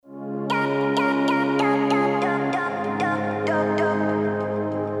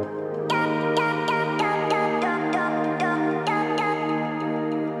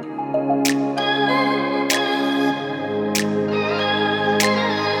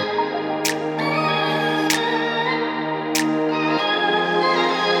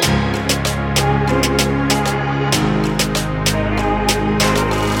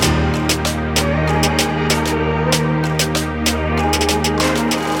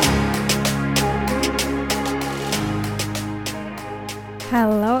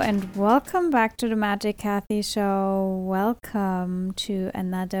and welcome back to the Magic Kathy Show. Welcome to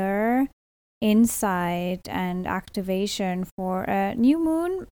another insight and activation for a new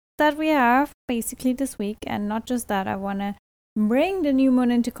moon that we have basically this week. And not just that, I want to bring the new moon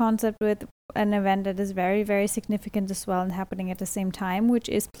into concept with an event that is very, very significant as well and happening at the same time, which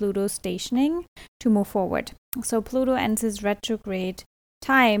is Pluto stationing to move forward. So Pluto ends its retrograde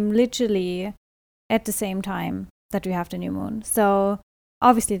time literally at the same time that we have the new moon. So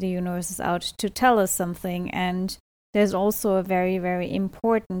obviously the universe is out to tell us something, and there's also a very, very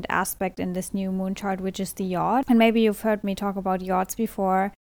important aspect in this new moon chart, which is the YOD. And maybe you've heard me talk about YODs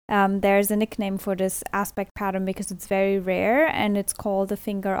before. There's a nickname for this aspect pattern because it's very rare, and it's called the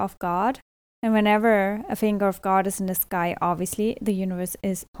finger of God. And whenever a finger of God is in the sky, obviously the universe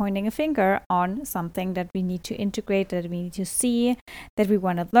is pointing a finger on something that we need to integrate, that we need to see, that we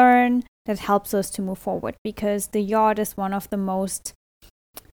want to learn, that helps us to move forward. Because the YOD is one of the most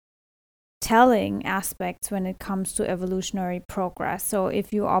telling aspects when it comes to evolutionary progress. So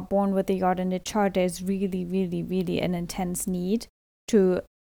if you are born with the YOD in the chart, there's really, really, really an intense need to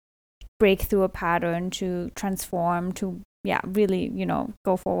break through a pattern, to transform, to really,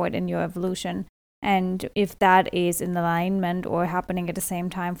 go forward in your evolution. And if that is in alignment or happening at the same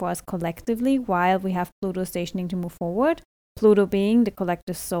time for us collectively, while we have Pluto stationing to move forward, Pluto being the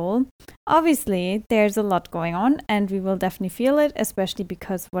collective soul, obviously there's a lot going on, and we will definitely feel it, especially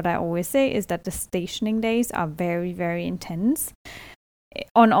because what I always say is that the stationing days are very, very intense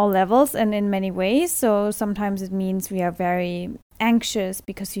on all levels and in many ways. So sometimes it means we are very anxious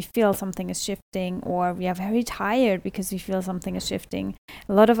because we feel something is shifting, or we are very tired because we feel something is shifting.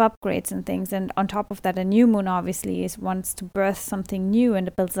 A lot of upgrades and things. And on top of that, a new moon obviously wants to birth something new, and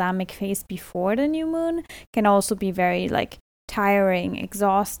the balsamic phase before the new moon can also be very tiring,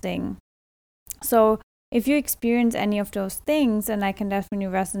 exhausting. So if you experience any of those things, and I can definitely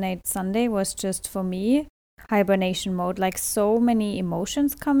resonate, Sunday was just for me hibernation mode, so many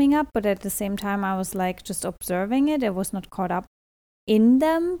emotions coming up, but at the same time I was just observing it. I was not caught up in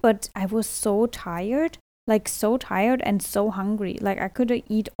them, but I was so tired, so tired and so hungry. I couldn't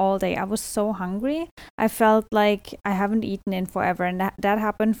eat all day. I was so hungry. I felt like I haven't eaten in forever, and that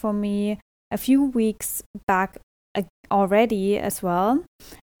happened for me a few weeks back already as well,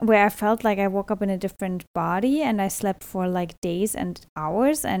 where I felt like I woke up in a different body and I slept for days and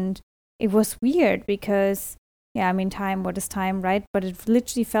hours, and it was weird because time, what is time, right? But it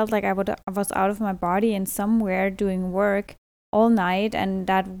literally felt like I was out of my body and somewhere doing work all night, and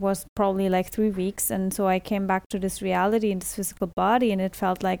that was probably 3 weeks. And so I came back to this reality in this physical body, and it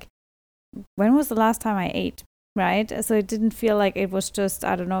felt like, when was the last time I ate, right? So it didn't feel like it was just,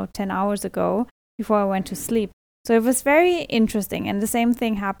 10 hours ago before I went to sleep. So it was very interesting. And the same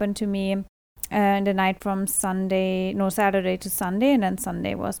thing happened to me in the night from Saturday to Sunday, and then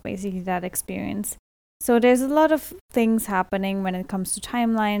Sunday was basically that experience. So there's a lot of things happening when it comes to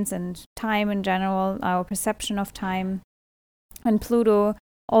timelines and time in general, our perception of time, and Pluto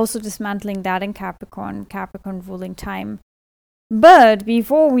also dismantling that in Capricorn ruling time. But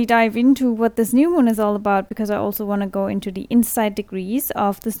before we dive into what this new moon is all about, because I also want to go into the inside degrees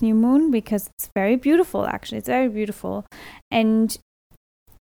of this new moon, because it's very beautiful, actually. It's very beautiful, and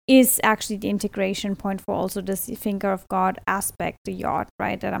is actually the integration point for also this finger of God aspect, the YOD,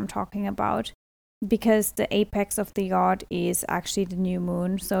 right, that I'm talking about. Because the apex of the YOD is actually the new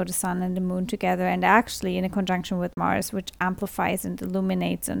moon, so the sun and the moon together, and actually in a conjunction with Mars, which amplifies and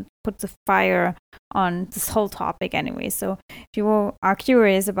illuminates and puts a fire on this whole topic anyway. So if you are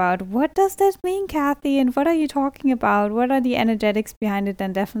curious about what does that mean, Kathy, and what are you talking about, what are the energetics behind it,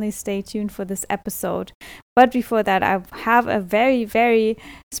 then definitely stay tuned for this episode. But before that, I have a very, very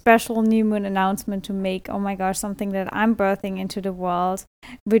special new moon announcement to make. Oh my gosh, something that I'm birthing into the world,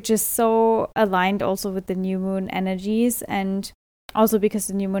 which is so aligned also with the new moon energies, and also because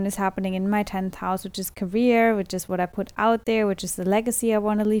the new moon is happening in my 10th house, which is career, which is what I put out there, which is the legacy I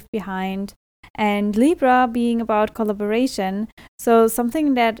want to leave behind, and Libra being about collaboration. So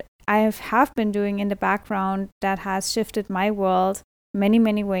something that I have been doing in the background that has shifted my world many,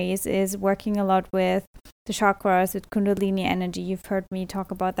 many ways is working a lot with the chakras, with Kundalini energy. You've heard me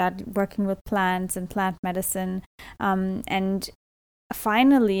talk about that, working with plants and plant medicine. And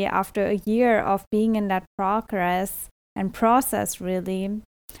finally, after a year of being in that progress and process, really,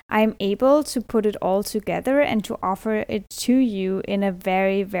 I'm able to put it all together and to offer it to you in a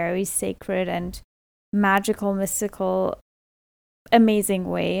very, very sacred and magical, mystical, amazing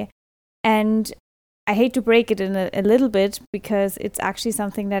way. And I hate to break it in a little bit, because it's actually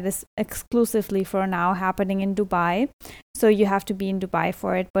something that is exclusively for now happening in Dubai. So you have to be in Dubai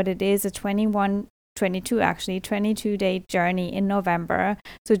for it, but it is a 21 22-day journey in November.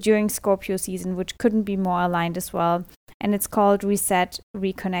 So during Scorpio season, which couldn't be more aligned as well. And it's called Reset,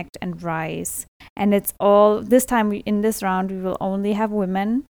 Reconnect, and Rise. And it's all, this time in this round, we will only have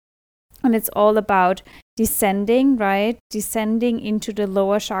women. And it's all about descending, right? Descending into the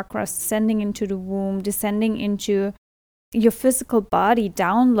lower chakras, descending into the womb, descending into your physical body,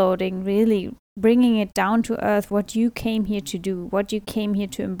 downloading, really bringing it down to earth, what you came here to do, what you came here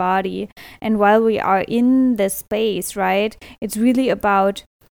to embody. And while we are in this space, right, it's really about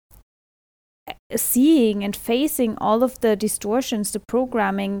seeing and facing all of the distortions, the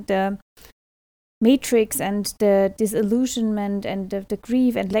programming, the matrix, and the disillusionment, and the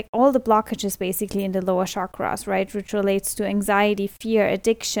grief, and like all the blockages basically in the lower chakras, right, which relates to anxiety, fear,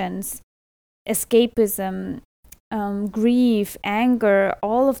 addictions, escapism, grief, anger,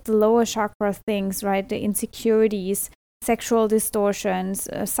 all of the lower chakra things, right, the insecurities, sexual distortions,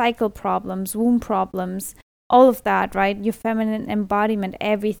 cycle problems, womb problems, all of that, right, your feminine embodiment,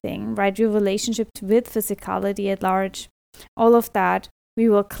 everything, right, your relationship with physicality at large, all of that we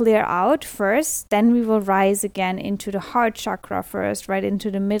will clear out first, then we will rise again into the heart chakra first, right,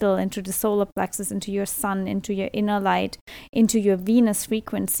 into the middle, into the solar plexus, into your sun, into your inner light, into your Venus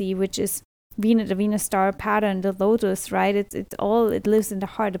frequency, which is Venus, the Venus star pattern, the lotus, right? It lives in the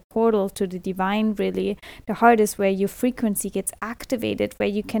heart, the portal to the divine, really. The heart is where your frequency gets activated, where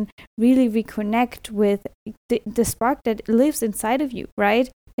you can really reconnect with the spark that lives inside of you, right?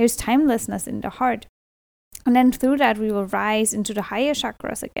 There's timelessness in the heart. And then through that, we will rise into the higher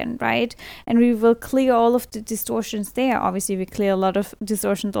chakras again, right? And we will clear all of the distortions there. Obviously, we clear a lot of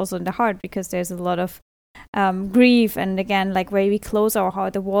distortions also in the heart, because there's a lot of grief, and again, like where we close our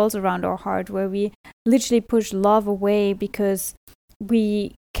heart, the walls around our heart, where we literally push love away because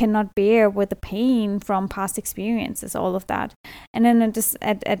we cannot bear with the pain from past experiences, all of that. And then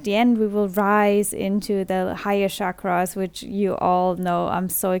at the end, we will rise into the higher chakras, which you all know I'm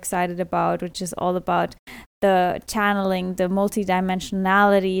so excited about, which is all about the channeling, the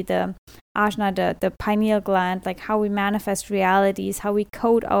multidimensionality, the ajna, the pineal gland, like how we manifest realities, how we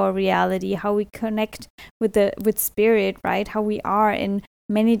code our reality, how we connect with spirit, right? How we are in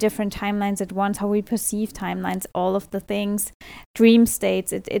many different timelines at once, how we perceive timelines, all of the things, dream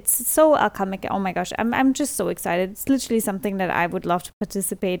states. It's so alchemic. Oh my gosh, I'm just so excited. It's literally something that I would love to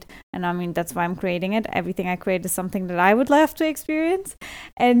participate, and I mean, that's why I'm creating it. Everything I create is something that I would love to experience.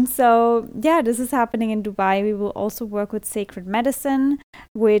 And so yeah, this is happening in Dubai. We will also work with sacred medicine,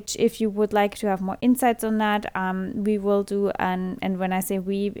 which if you would like to have more insights on that, we will do. And when I say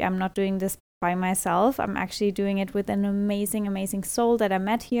we, I'm not doing this by myself. I'm actually doing it with an amazing soul that I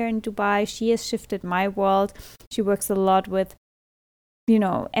met here in Dubai. She has shifted my world. She works a lot with,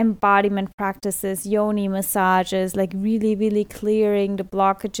 embodiment practices, yoni massages, like really clearing the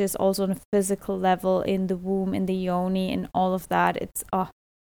blockages also on a physical level in the womb, in the yoni, and all of that.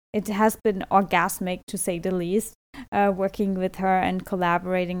 It has been orgasmic, to say the least, working with her and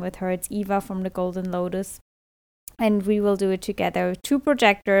collaborating with her. It's Eva from the Golden Lotus. And we will do it together. 2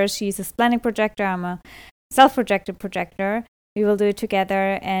 projectors. She's a splenic projector. I'm a self-projected projector. We will do it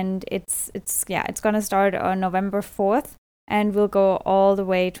together, and it's gonna start on November 4th, and we'll go all the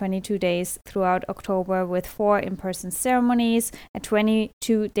way 22 days throughout October with 4 in-person ceremonies, a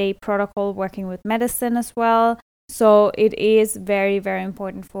 22-day protocol working with medicine as well. So it is very, very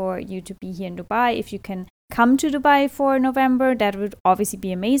important for you to be here in Dubai. If you can come to Dubai for November, that would obviously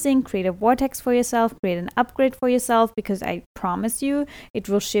be amazing. Create a vortex for yourself, create an upgrade for yourself, because I promise you, it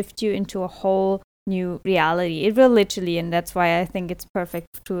will shift you into a whole new reality. It will literally, and that's why I think it's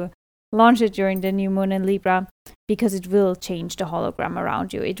perfect to launch it during the new moon in Libra, because it will change the hologram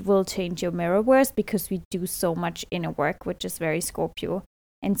around you. It will change your mirrorverse, because we do so much inner work, which is very Scorpio.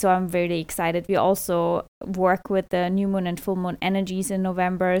 And so I'm really excited. We also work with the new moon and full moon energies in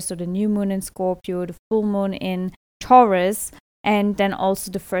November. So the new moon in Scorpio, the full moon in Taurus, and then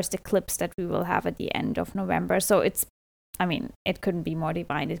also the first eclipse that we will have at the end of November. So it couldn't be more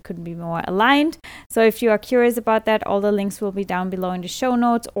divine. It couldn't be more aligned. So if you are curious about that, all the links will be down below in the show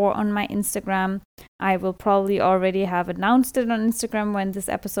notes or on my Instagram. I will probably already have announced it on Instagram when this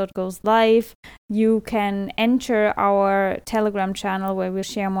episode goes live. You can enter our Telegram channel where we'll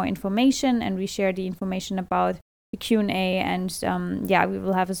share more information, and we share the information about the Q&A. And we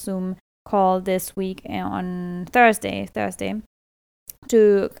will have a Zoom call this week on Thursday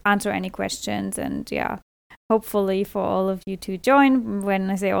to answer any questions. And hopefully for all of you to join. When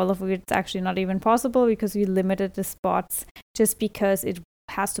I say all of you, it's actually not even possible, because we limited the spots just because it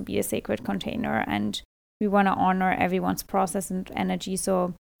has to be a sacred container, and we want to honor everyone's process and energy.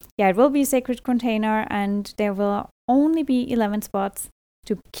 So it will be a sacred container, and there will only be 11 spots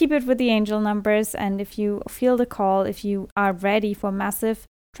to keep it with the angel numbers. And if you feel the call, if you are ready for massive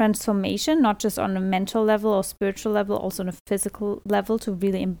transformation, not just on a mental level or spiritual level, also on a physical level, to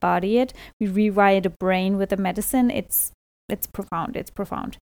really embody it, we rewire the brain with the medicine. It's profound. It's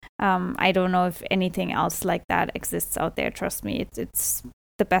profound. I don't know if anything else like that exists out there. Trust me, it's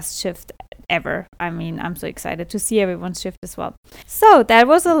the best shift ever. I mean, I'm so excited to see everyone's shift as well. So that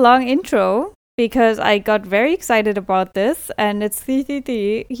was a long intro because I got very excited about this, and it's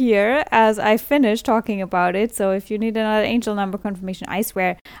 333 here as I finished talking about it. So if you need another angel number confirmation, I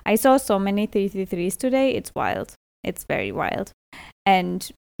swear, I saw so many 333s today. It's wild. It's very wild. And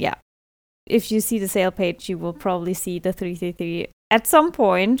yeah, if you see the sale page, you will probably see the 333 at some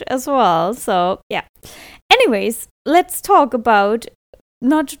point as well. So yeah. Anyways, let's talk about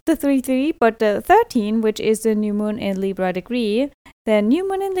not the 3-3, but the 13, which is the new moon in Libra degree. The new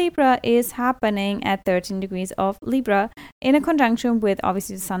moon in Libra is happening at 13 degrees of Libra in a conjunction with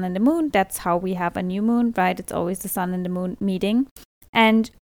obviously the sun and the moon. That's how we have a new moon, right? It's always the sun and the moon meeting.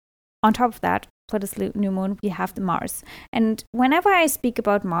 And on top of that, for this new moon, we have the Mars. And whenever I speak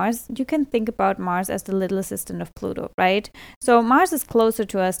about Mars, you can think about Mars as the little assistant of Pluto, right? So Mars is closer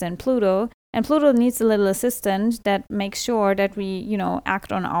to us than Pluto. And Pluto needs a little assistant that makes sure that we,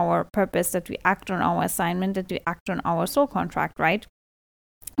 act on our purpose, that we act on our assignment, that we act on our soul contract, right?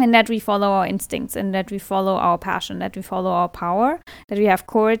 And that we follow our instincts, and that we follow our passion, that we follow our power, that we have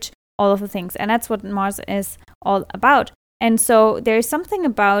courage, all of the things. And that's what Mars is all about. And so there's something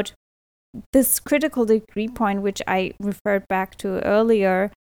about this critical degree point, which I referred back to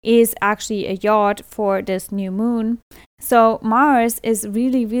earlier, is actually a YOD for this new moon. So Mars is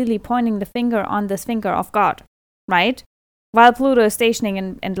really, really pointing the finger on this finger of God, right? While Pluto is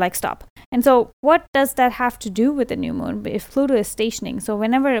stationing and like stop. And so what does that have to do with the new moon? If Pluto is stationing, so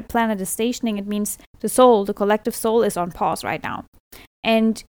whenever a planet is stationing, it means the soul, the collective soul, is on pause right now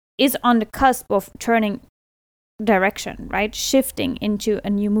and is on the cusp of turning direction, right? Shifting into a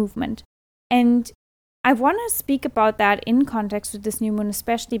new movement. And I want to speak about that in context with this new moon,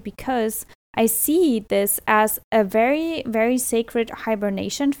 especially because I see this as a very, very sacred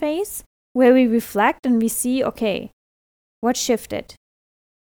hibernation phase where we reflect and we see, okay, what shifted,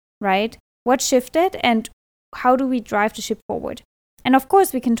 right? What shifted and how do we drive the ship forward? And of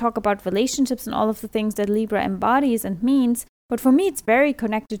course, we can talk about relationships and all of the things that Libra embodies and means. But for me, it's very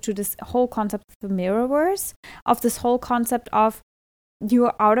connected to this whole concept of the mirrorverse, of this whole concept of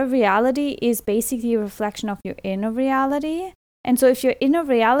your outer reality is basically a reflection of your inner reality. And so if your inner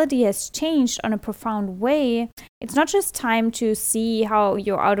reality has changed on a profound way, it's not just time to see how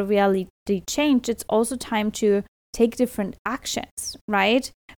your outer reality changed, it's also time to take different actions, right?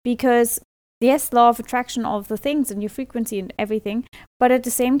 Because yes, law of attraction, all of the things and your frequency and everything, but at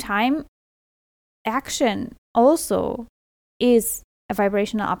the same time, action also is a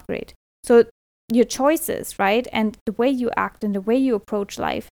vibrational upgrade. So your choices, right? And the way you act and the way you approach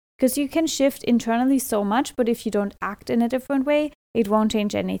life. Because you can shift internally so much, but if you don't act in a different way, it won't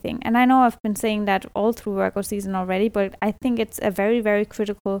change anything. And I know I've been saying that all through Virgo season already, but I think it's a very, very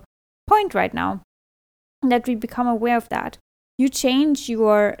critical point right now that we become aware of that. You change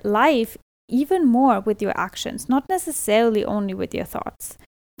your life even more with your actions, not necessarily only with your thoughts.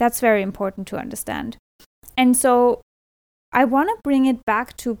 That's very important to understand. And so I want to bring it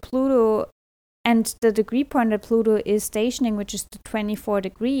back to Pluto and the degree point that Pluto is stationing, which is the 24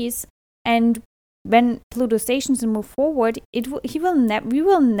 degrees. And when Pluto stations and move forward, we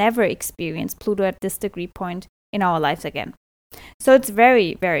will never experience Pluto at this degree point in our lives again. So it's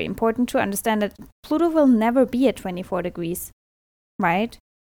very, very important to understand that Pluto will never be at 24 degrees, right?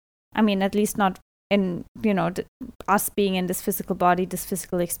 I mean, at least not in, us being in this physical body, this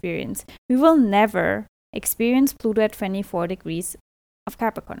physical experience. We will never experience Pluto at 24 degrees of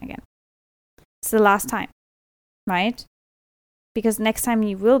Capricorn again. It's the last time, right? Because next time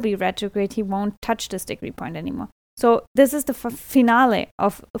he will be retrograde, he won't touch this degree point anymore. So this is the finale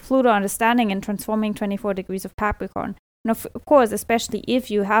of Pluto understanding and transforming 24 degrees of Capricorn. And of course, especially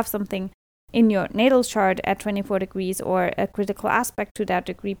if you have something in your natal chart at 24 degrees or a critical aspect to that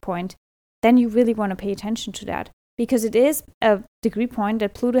degree point, then you really want to pay attention to that. Because it is a degree point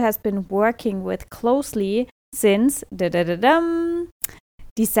that Pluto has been working with closely since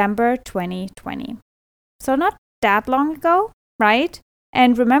December 2020. So not that long ago, right?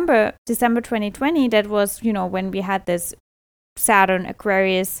 And remember, December 2020, that was, when we had this Saturn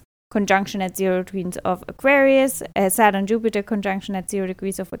Aquarius conjunction at 0 degrees of Aquarius, Saturn Jupiter conjunction at 0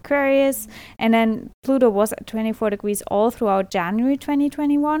 degrees of Aquarius, and then Pluto was at 24 degrees all throughout January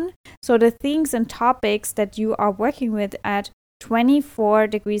 2021. So the things and topics that you are working with at 24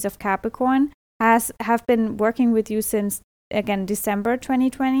 degrees of Capricorn have been working with you since again, December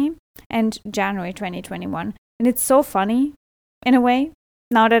 2020 and January 2021. And it's so funny in a way,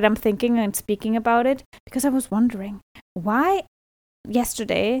 now that I'm thinking and speaking about it, because I was wondering, why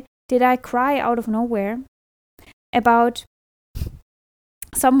yesterday did I cry out of nowhere about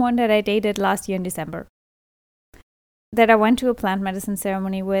someone that I dated last year in December, that I went to a plant medicine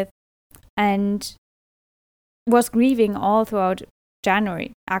ceremony with and was grieving all throughout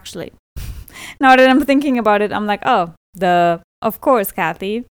January, actually. Now that I'm thinking about it, I'm like, oh, of course,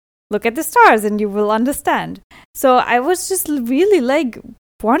 Kathy, look at the stars and you will understand. So I was just really like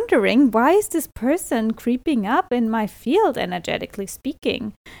wondering, why is this person creeping up in my field, energetically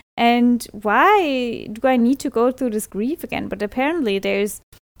speaking? And why do I need to go through this grief again? But apparently there's,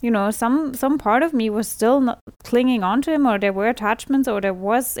 some part of me was still not clinging on to him, or there were attachments, or there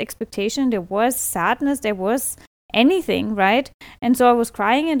was expectation, there was sadness, there was anything, right? And so I was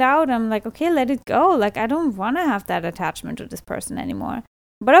crying it out. I'm like, okay, let it go. Like, I don't want to have that attachment to this person anymore.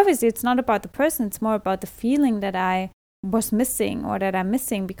 But obviously it's not about the person, it's more about the feeling that I was missing, or that I'm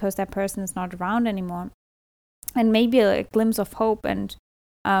missing because that person is not around anymore. And maybe a glimpse of hope and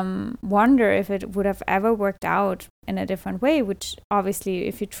wonder if it would have ever worked out in a different way, which obviously,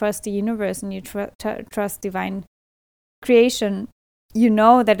 if you trust the universe and you trust divine creation, you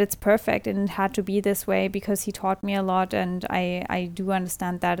know that it's perfect and it had to be this way, because he taught me a lot, and I do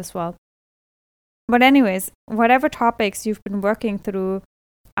understand that as well. But anyways, whatever topics you've been working through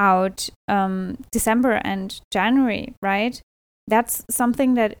out December and January, right? That's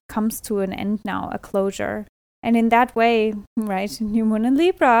something that comes to an end now, a closure. And in that way, right, New Moon in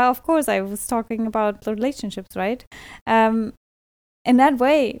Libra, of course, I was talking about relationships, right? In that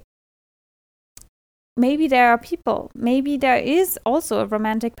way, maybe there are people, maybe there is also a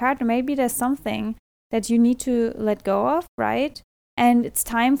romantic partner, maybe there's something that you need to let go of, right? And it's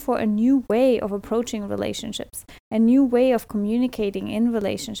time for a new way of approaching relationships, a new way of communicating in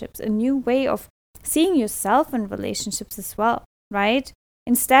relationships, a new way of seeing yourself in relationships as well, right?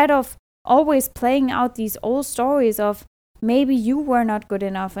 Instead of always playing out these old stories of maybe you were not good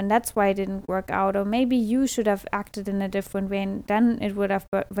enough and that's why it didn't work out, or maybe you should have acted in a different way and then it would have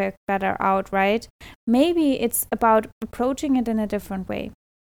worked better out, right? Maybe it's about approaching it in a different way,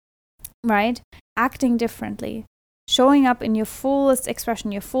 right? Acting differently, showing up in your fullest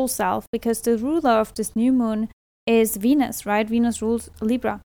expression, your full self, because the ruler of this new moon is Venus, right? Venus rules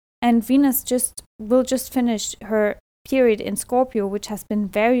Libra, and Venus will just finish her period in Scorpio, which has been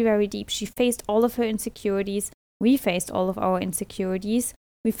very, very deep. She faced all of her insecurities. We faced all of our insecurities.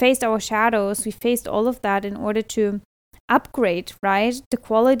 We faced our shadows. We faced all of that in order to upgrade, right, the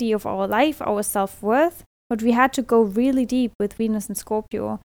quality of our life, our self-worth. But we had to go really deep with Venus and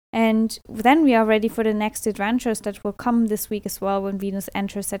Scorpio. And then we are ready for the next adventures that will come this week as well, when Venus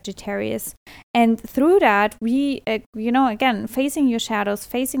enters Sagittarius. And through that, we, again, facing your shadows,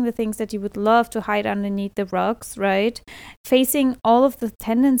 facing the things that you would love to hide underneath the rugs, right? Facing all of the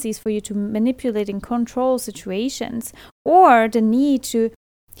tendencies for you to manipulate and control situations, or the need to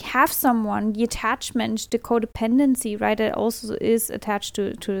have someone, the attachment, the codependency, right, that also is attached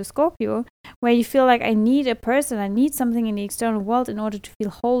to the Scorpio, where you feel like I need a person, I need something in the external world in order to feel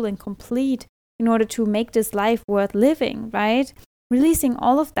whole and complete, in order to make this life worth living, right? Releasing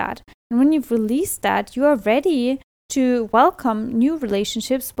all of that. And when you've released that, you are ready to welcome new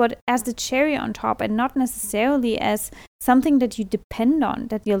relationships, but as the cherry on top, and not necessarily as something that you depend on,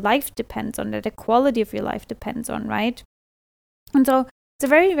 that your life depends on, that the quality of your life depends on, right? And so it's a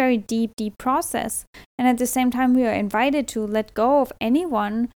very, very deep, deep process. And at the same time, we are invited to let go of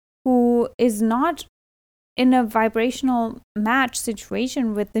anyone who is not in a vibrational match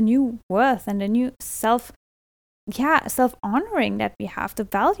situation with the new worth and the new self-honoring that we have, the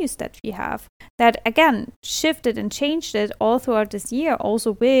values that we have, that again shifted and changed it all throughout this year,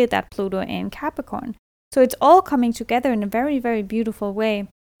 also with that Pluto in Capricorn. So it's all coming together in a very, very beautiful way.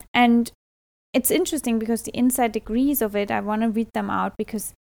 And it's interesting because the inside degrees of it, I want to read them out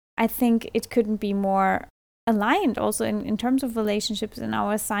because I think it couldn't be more aligned also in terms of relationships in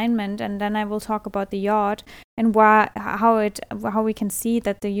our assignment. And then I will talk about the YOD and how we can see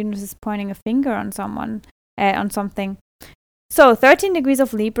that the universe is pointing a finger on someone, on something. So 13 degrees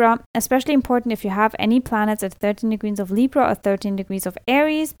of Libra, especially important if you have any planets at 13 degrees of Libra or 13 degrees of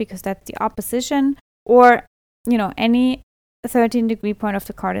Aries, because that's the opposition, or any 13 degree point of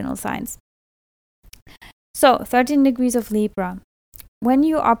the cardinal signs. So 13 degrees of Libra. When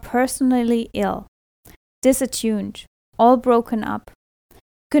you are personally ill, disattuned, all broken up, you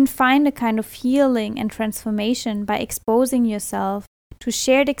can find a kind of healing and transformation by exposing yourself to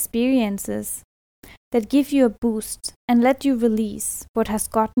shared experiences that give you a boost and let you release what has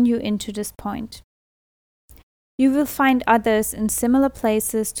gotten you into this point. You will find others in similar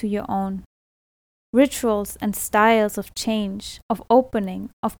places to your own. Rituals and styles of change, of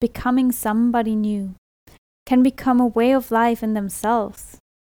opening, of becoming somebody new, can become a way of life in themselves.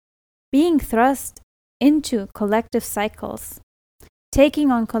 Being thrust into collective cycles,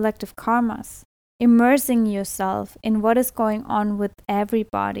 taking on collective karmas, immersing yourself in what is going on with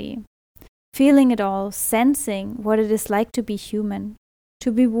everybody, feeling it all, sensing what it is like to be human,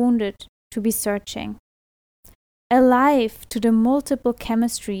 to be wounded, to be searching. Alive to the multiple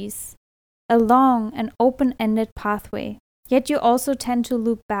chemistries, a long and open-ended pathway, yet you also tend to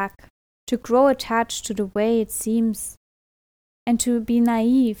loop back, to grow attached to the way it seems, and to be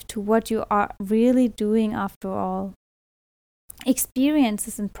naive to what you are really doing after all.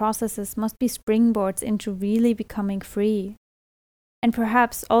 Experiences and processes must be springboards into really becoming free, and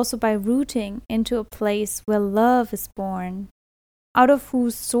perhaps also by rooting into a place where love is born, out of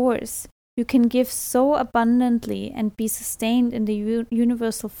whose source you can give so abundantly and be sustained in the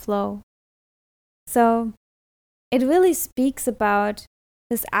universal flow. So it really speaks about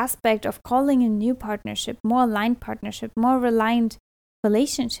this aspect of calling a new partnership, more aligned partnership, more reliant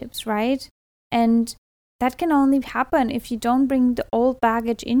relationships, right? And that can only happen if you don't bring the old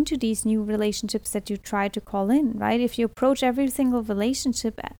baggage into these new relationships that you try to call in, right? If you approach every single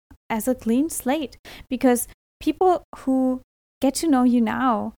relationship as a clean slate, because people who get to know you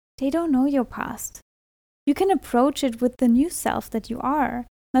now, they don't know your past. You can approach it with the new self that you are,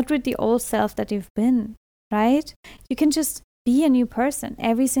 not with the old self that you've been, right? You can just be a new person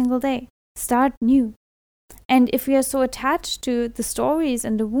every single day. Start new. And if we are so attached to the stories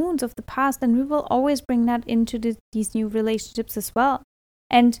and the wounds of the past, then we will always bring that into these new relationships as well.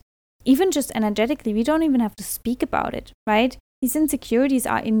 And even just energetically, we don't even have to speak about it, right? These insecurities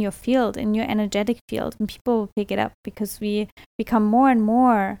are in your field, in your energetic field, and people will pick it up because we become more and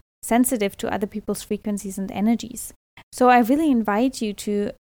more sensitive to other people's frequencies and energies. So I really invite you to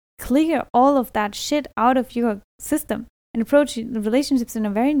clear all of that shit out of your system and approach the relationships in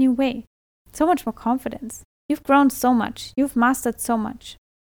a very new way. So much more confidence. You've grown so much. You've mastered so much.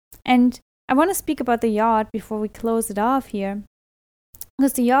 And I want to speak about the YOD before we close it off here.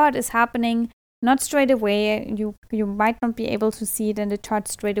 Because the YOD is happening not straight away. You might not be able to see it in the chart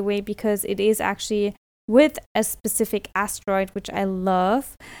straight away because it is actually with a specific asteroid, which I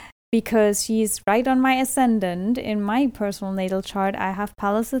love, because she's right on my ascendant. In my personal natal chart, I have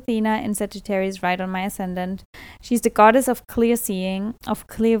Pallas Athena in Sagittarius right on my ascendant. She's the goddess of clear seeing, of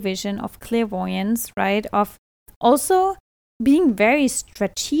clear vision, of clairvoyance, right? Of also being very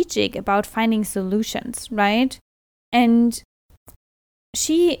strategic about finding solutions, right? And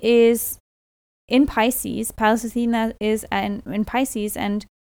she is in Pisces. Pallas Athena is in Pisces and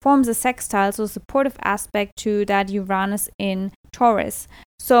forms a sextile, so a supportive aspect to that Uranus in Taurus.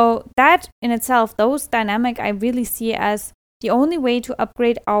 So that in itself, those dynamic I really see as the only way to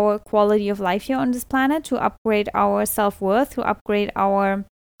upgrade our quality of life here on this planet, to upgrade our self-worth, to upgrade our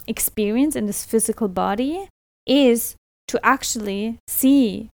experience in this physical body, is to actually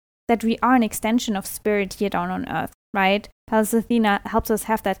see that we are an extension of spirit here down on earth, right? Pallas Athena helps us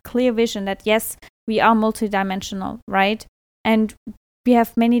have that clear vision that yes, we are multidimensional, right? And we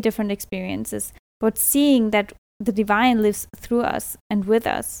have many different experiences, but seeing that the divine lives through us and with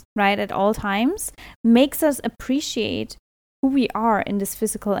us, right, at all times, makes us appreciate who we are in this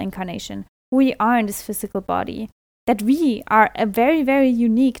physical incarnation, who we are in this physical body, that we are a very, very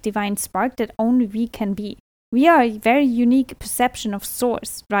unique divine spark that only we can be. We are a very unique perception of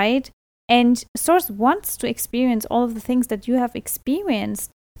Source, right? And Source wants to experience all of the things that you have experienced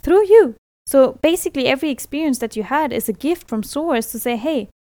through you. So basically, every experience that you had is a gift from Source to say, hey,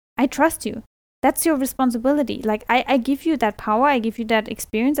 I trust you. That's your responsibility. Like, I give you that power. I give you that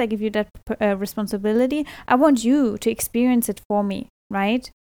experience. I give you that responsibility. I want you to experience it for me, right?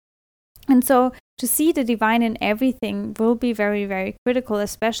 And so to see the divine in everything will be very, very critical,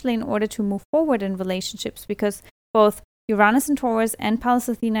 especially in order to move forward in relationships, because both Uranus in Taurus and Pallas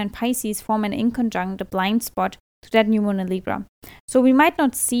Athena in Pisces form an inconjunct, a blind spot to that new moon in Libra. So we might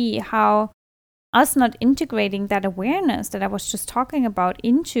not see how us not integrating that awareness that I was just talking about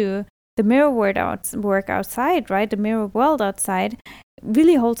into the mirror work outside, right? The mirror world outside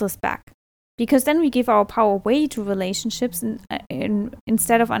really holds us back. Because then we give our power away to relationships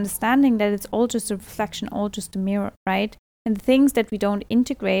instead of understanding that it's all just a reflection, all just a mirror, right? And the things that we don't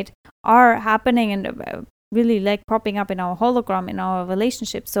integrate are happening and really like popping up in our hologram, in our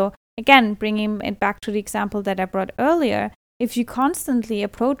relationships. So again, bringing it back to the example that I brought earlier, if you constantly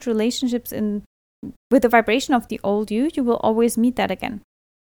approach relationships with the vibration of the old you, you will always meet that again.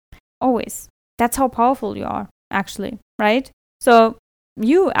 Always. That's how powerful you are, actually, right? So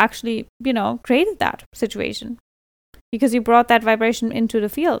you actually, created that situation. because you brought that vibration into the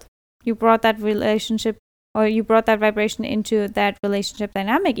field. You brought that relationship, or you brought that vibration into that relationship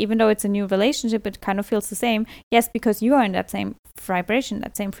dynamic. Even though it's a new relationship, it kind of feels the same. Yes, because you are in that same vibration,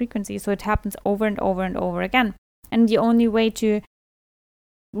 that same frequency. So it happens over and over and over again. And the only way to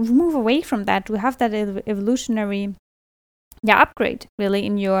move away from that, to have that evolutionary upgrade really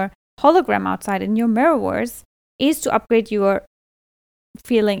in your hologram outside, in your mirrorverse, is to upgrade your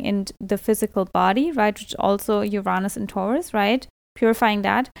feeling in the physical body, right? Which also Uranus and Taurus, right? Purifying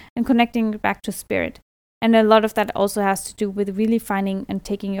that and connecting back to spirit. And a lot of that also has to do with really finding and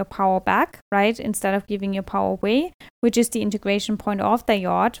taking your power back, right? Instead of giving your power away, which is the integration point of the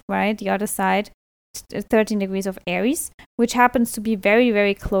YOD, right? The other side, 13 degrees of Aries, which happens to be very,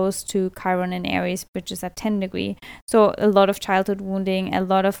 very close to Chiron in Aries, which is at 10 degree. So a lot of childhood wounding, a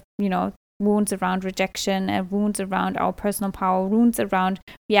lot of, wounds around rejection, and wounds around our personal power, wounds around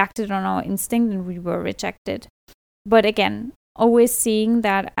we acted on our instinct and we were rejected. But again, always seeing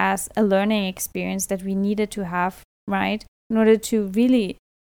that as a learning experience that we needed to have, right? In order to really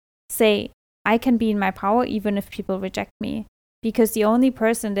say, I can be in my power even if people reject me. Because the only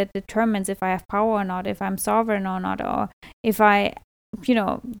person that determines if I have power or not, if I'm sovereign or not, or if I,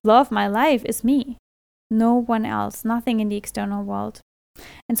 love my life is me. No one else, nothing in the external world.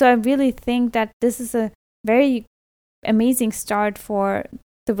 And so I really think that this is a very amazing start for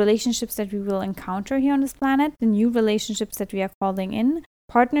the relationships that we will encounter here on this planet, the new relationships that we are calling in,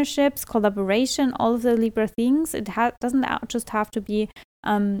 partnerships, collaboration, all of the Libra things. It doesn't just have to be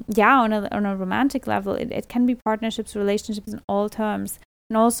on a romantic level. It can be partnerships, relationships in all terms,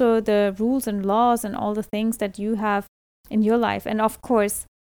 and also the rules and laws and all the things that you have in your life. And of course,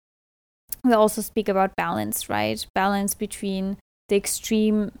 we also speak about balance, right? Balance between the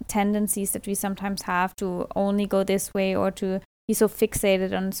extreme tendencies that we sometimes have to only go this way, or to be so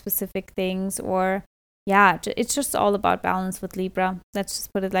fixated on specific things, or it's just all about balance with Libra. Let's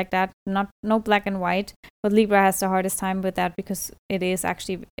just put it like that. No black and white, but Libra has the hardest time with that because it is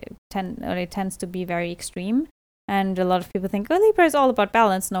actually it tends to be very extreme. And a lot of people think, Libra is all about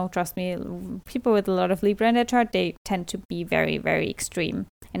balance. No, trust me, people with a lot of Libra in their chart, they tend to be very, very extreme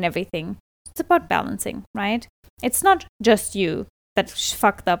in everything. It's about balancing, right? It's not just you that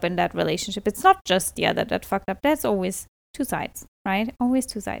fucked up in that relationship. It's not just the other that fucked up. There's always two sides, right? Always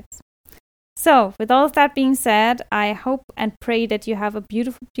two sides. So, with all of that being said, I hope and pray that you have a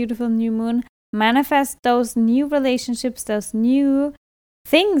beautiful, beautiful new moon. Manifest those new relationships, those new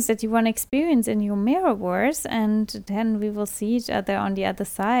things that you want to experience in your mirrorverse, and then we will see each other on the other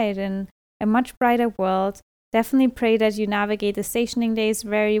side in a much brighter world. Definitely pray that you navigate the stationing days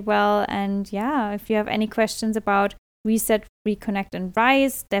very well. And if you have any questions about Reset, Reconnect, and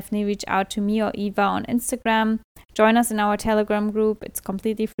Rise, definitely reach out to me or Eva on Instagram. Join us in our Telegram group. It's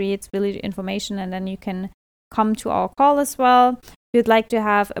completely free. It's really information, and then you can come to our call as well. If you'd like to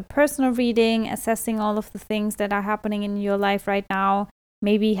have a personal reading, assessing all of the things that are happening in your life right now,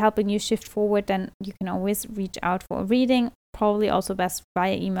 maybe helping you shift forward, then you can always reach out for a reading, probably also best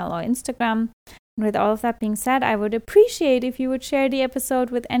via email or Instagram. And with all of that being said, I would appreciate if you would share the episode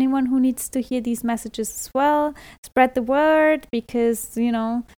with anyone who needs to hear these messages as well. Spread the word, because,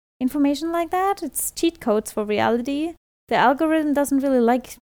 information like that, it's cheat codes for reality. The algorithm doesn't really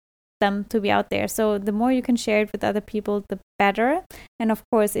like them to be out there. So the more you can share it with other people, the better. And of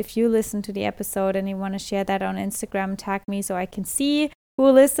course, if you listen to the episode and you want to share that on Instagram, tag me so I can see who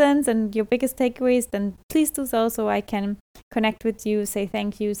listens and your biggest takeaways, then please do so I can connect with you, say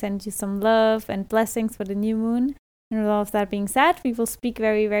thank you, send you some love and blessings for the new moon. And with all of that being said, we will speak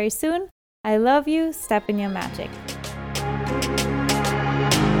very, very soon. I love you. Step in your magic.